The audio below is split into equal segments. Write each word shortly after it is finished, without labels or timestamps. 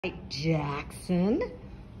Right, Jackson,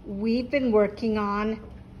 we've been working on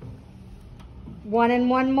one and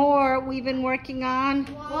one more. We've been working on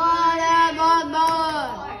one and one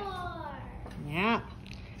more. Yeah.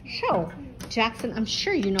 So, Jackson, I'm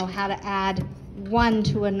sure you know how to add one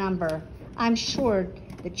to a number. I'm sure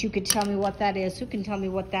that you could tell me what that is. Who can tell me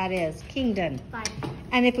what that is? Kingdon. 5.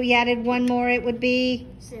 And if we added one more, it would be?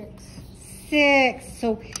 6. 6.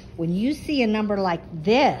 So when you see a number like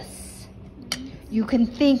this, you can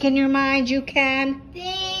think in your mind, you can?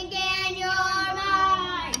 Think in your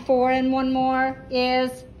mind. 4 and one more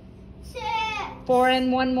is? 6. 4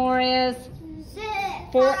 and one more is? 6.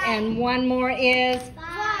 4 and one more is?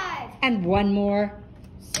 5. And one more?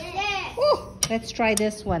 6. Woo, let's try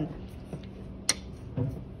this one.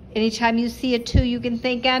 Anytime you see a 2, you can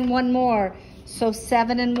think and one more. So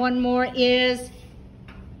 7 and one more is?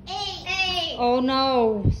 8. Oh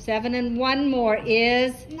no, 7 and one more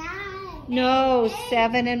is? 9. No,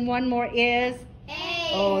 7 and one more is? 8.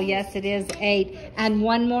 Oh yes, it is 8. And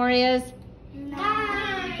one more is?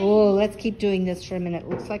 9. Oh, let's keep doing this for a minute.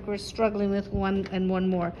 Looks like we're struggling with one and one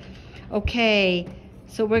more. Okay,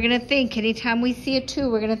 so we're gonna think. Anytime we see a 2,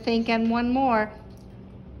 we're gonna think and one more.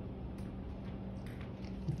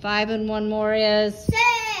 5 and one more is? 6.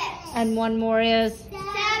 And one more is? 7.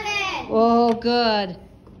 Oh, good.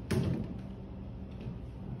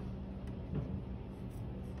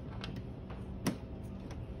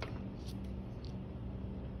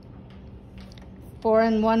 Four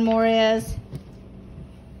and one more is?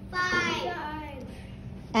 5.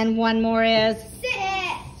 And one more is? 6.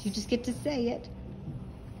 You just get to say it.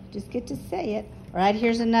 Just get to say it. All right,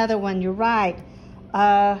 here's another one. You're right.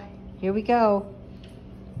 Here we go.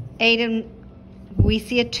 8 and we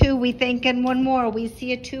see a 2, we think, and one more. We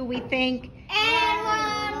see a 2, we think. And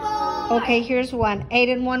one more. Okay, here's one. 8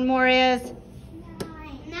 and one more is?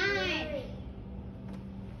 9.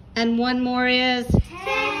 And one more is?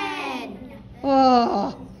 10.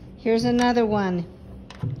 Oh, here's another one.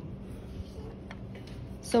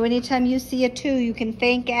 So anytime you see a 2, you can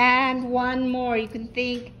think and one more. You can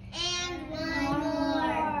think. And one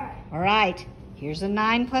more. All right, here's a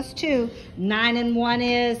 9 plus 2. 9 and 1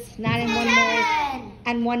 is? 9 and one more is? 10.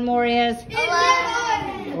 And one more is?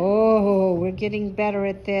 11. Oh, we're getting better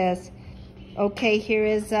at this. Okay, here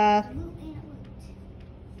is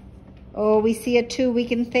oh, we see a 2, we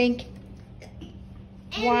can think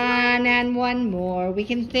 1 and one more. We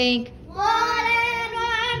can think 1 and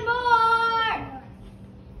one more.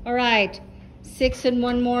 all right, 6 and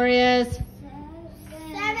one more is? 7.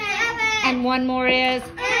 And one more is?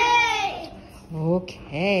 8.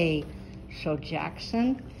 Okay, so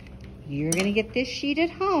Jackson, you're gonna get this sheet at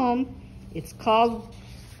home. It's called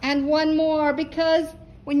and one more, because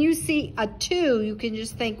when you see a 2, you can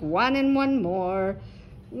just think 1 and one more,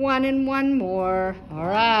 1 and one more. All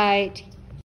right.